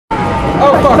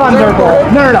Oh, fuck.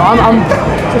 Thunderbolt. No, I'm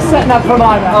just setting up for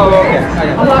my match. Oh, okay.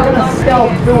 I'm not gonna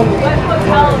stealth doing it.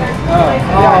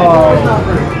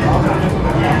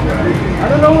 I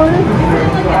don't know what it is.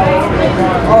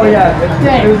 Oh yeah,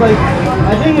 it was like,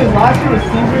 I think his last year was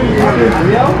Caesar, this year was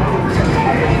Rio.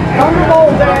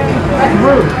 Thunderbolt, Dan. That's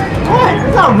rude. What?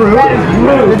 It's not rude. That is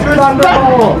rude. It's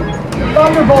respectful.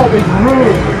 Thunderbolt is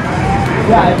rude.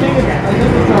 Yeah, I think it's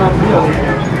Rio.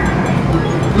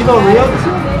 You know Rio this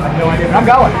year? I have no idea, but I'm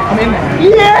going. I'm in there.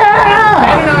 Yeah!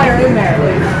 Ben and I are in there.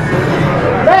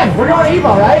 Ben, we're going to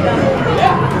Evo, right?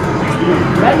 Yeah.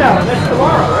 Ben, no. That's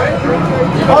tomorrow, right?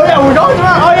 Oh yeah, we're going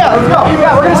tomorrow. Oh yeah, let's go.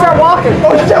 Yeah, we're going to start walking.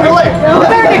 Oh shit, we're late. We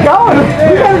better get going.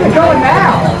 We better get going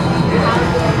now.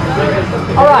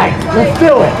 All right, let's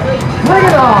do it. Bring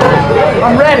it on.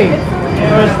 I'm ready.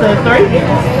 First 3?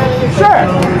 Sure.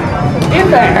 In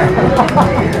there.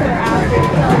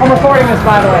 I'm recording this,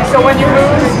 by the way. So when you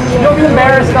lose, you'll be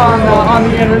embarrassed on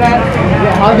the internet.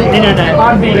 Yeah, on the internet.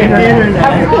 On the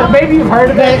internet. Maybe you've heard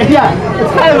of it. Yeah,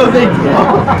 it's kind of a big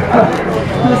deal.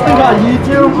 This thing on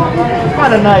YouTube,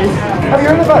 kind of nice. Have you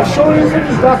heard about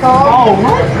shoulders.com? Oh,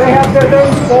 what? They have their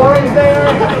own forums there.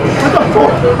 What's a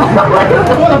forum?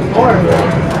 What a forum?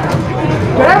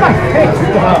 Get out of my face.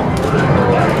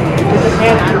 Get your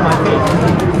hand out of my face.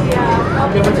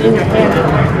 Okay, what's in your hand?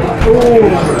 Ooh,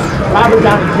 Robert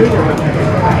Downey Jr.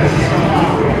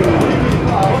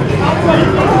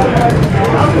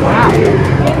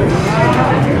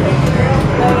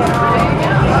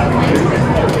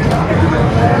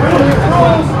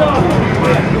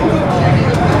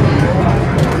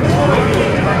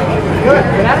 Good.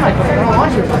 Get out of my face. I don't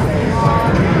want you.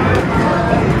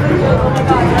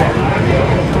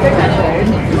 Take that trade,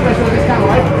 especially with this kind of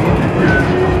life.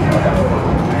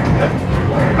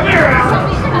 Come here, Al.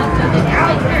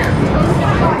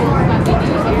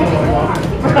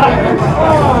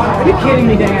 Are you kidding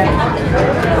me, Dan?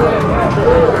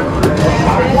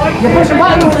 You're pushing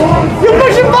buttons! You're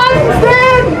pushing buttons,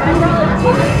 Dan!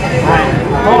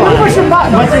 You're pushing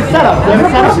buttons! What's your setup? You're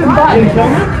pushing buttons.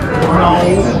 No.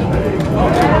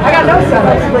 I got no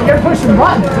setups, but you're pushing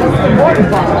buttons. That's the important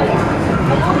part.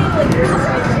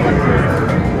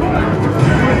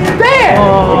 Dan!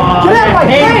 Get out of my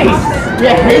face! You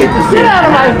hate to see Get out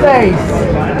of my face!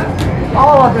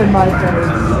 All up in my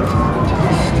face.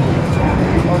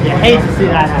 You hate to see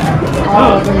that happen.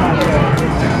 All up in my face.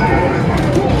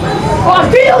 Oh,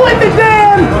 deal with it,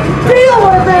 Dan! Deal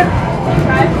with it!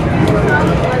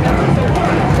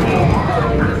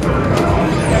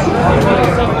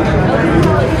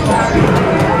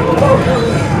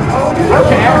 I don't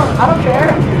care. I don't care.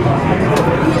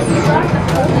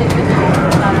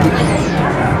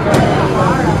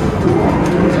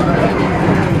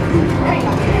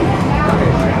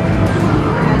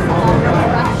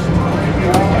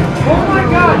 Oh my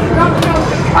God! Stop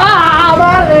jumping! Ah! I'm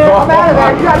out of there! I'm out of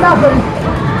there! You got nothing!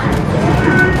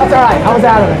 That's alright. I was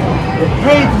out of there.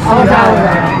 I was out of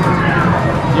there.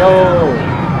 Yo.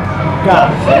 God.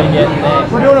 Let me get in there.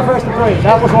 We're doing a first to 3.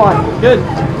 That was one. Good.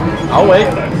 I'll wait.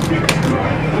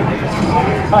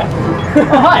 Hi. Oh,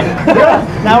 hi.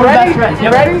 Now we're ready? best friends. You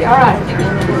ready? All right.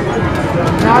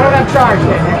 Now I don't have charge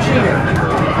yet. You're cheating.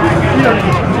 You don't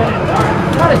need to.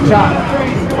 Not a charge.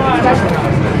 Especially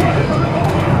not.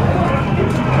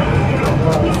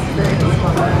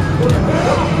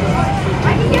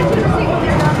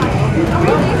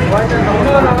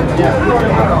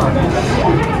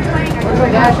 Where's my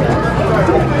dash?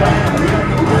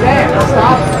 Damn,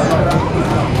 stop.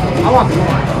 I want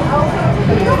more.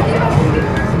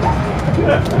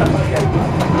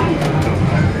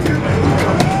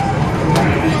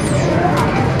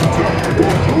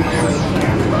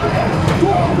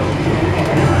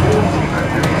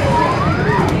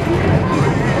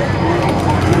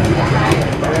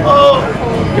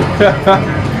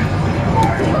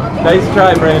 Nice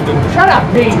try, Brandon. Shut up,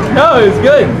 Pete. No, it was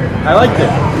good. I liked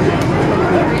it.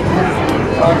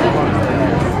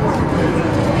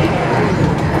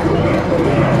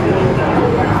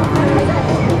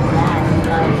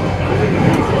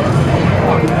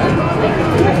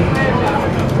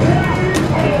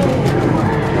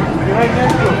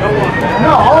 No,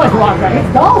 I always walk right.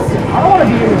 It's Dhalsim. I don't want to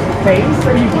be in his face.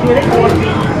 Are you kidding? I want to be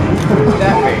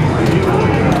that face.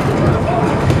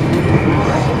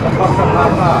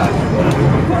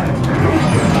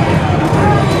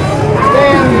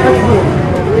 Damn, that's cool.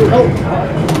 Oh.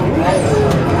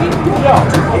 Yo.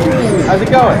 How's it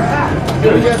going?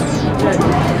 Good.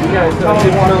 Yeah, it's a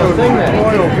thing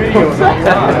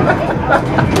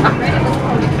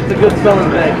It's a good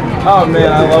spelling thing. Oh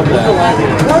man, I love that.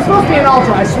 That was supposed to be an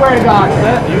ultra, I swear to God.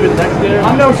 You been next year?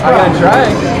 I'm no I scrub. gotta try.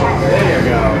 There you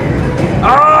go.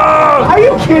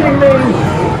 cheating me.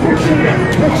 You're cheating.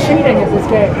 You're cheating at this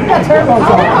game. You got turbos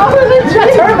on. You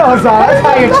got turbos on. That's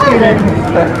how you're cheating.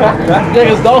 Yeah,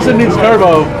 because Dhalsim needs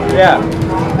turbo. Yeah.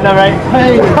 I know, right?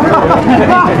 Hey. It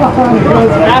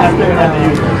goes faster than the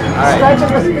usual. All right.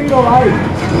 Stretching the speed of light.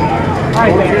 All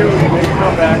right, there.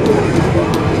 Come back.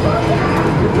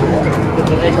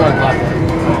 It's an acorn clapper.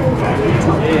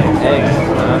 Eggs.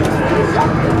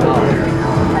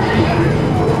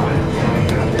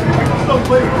 So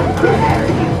flavorful.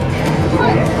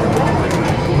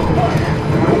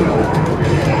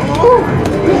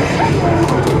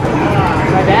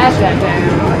 I dash that down.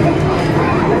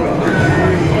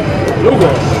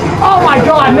 Oh my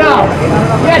god, no!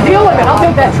 Yeah, deal with it. I'll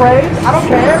take that trade. I don't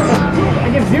care. I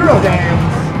give 0 damn.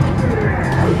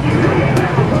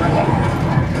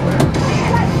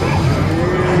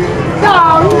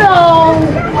 Oh no!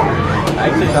 I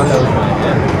actually thought that was going to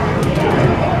hit.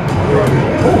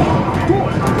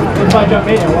 It's my jump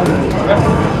mania, wasn't it?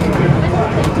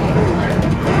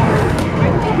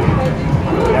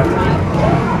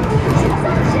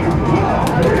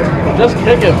 Just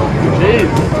kick him. Jeez.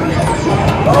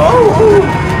 Oh!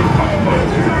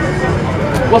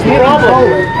 What's the problem?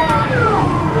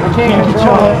 I can't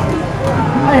control it.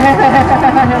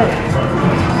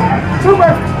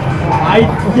 Super! I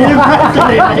did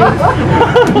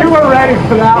You were ready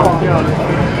for that one.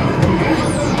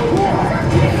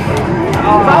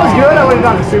 If I was good, I would have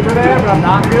done a super there, but I'm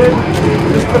not good.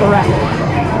 Just for the record.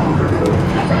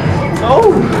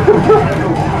 Oh!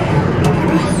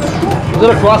 Was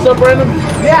it a cross-up, Brandon?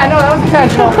 Yeah, no, that was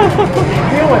intentional.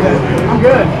 Deal with it. I'm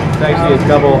good. It's actually a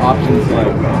double option select.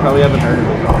 You probably haven't heard of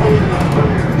it.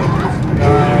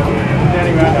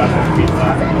 Standing right up.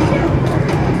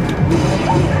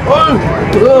 Oh!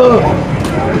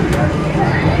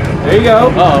 There you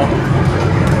go. Uh-oh.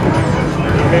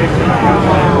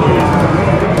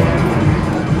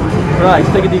 Relax,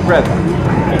 take a deep breath.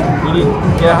 You need to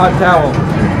get a hot towel.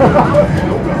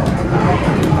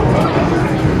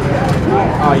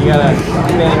 Oh, you got a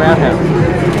standing roundhouse.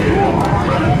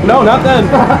 No, not then.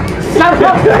 Shut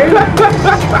up, dude.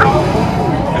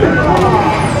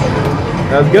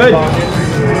 That was good.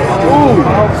 Ooh,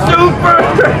 super!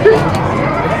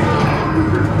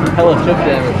 Hella chip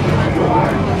damage.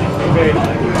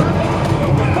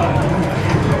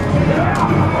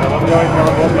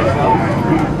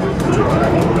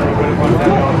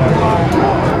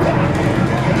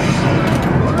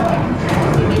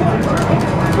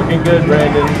 Looking good,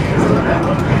 Brandon.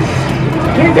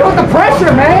 Can't deal with the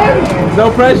pressure, man.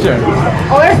 No pressure.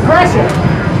 Oh, there's pressure.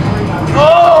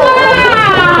 Oh!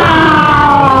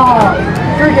 Ah!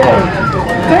 You're good.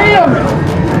 Damn it.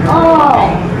 Oh.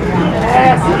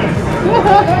 Yes.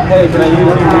 Hey, can I use you?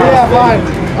 Yeah, fine.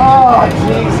 Oh,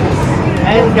 Jesus.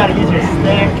 And you gotta use your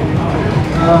stick.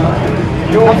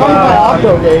 I'm talking about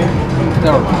Octo game.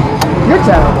 No. You're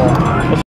terrible.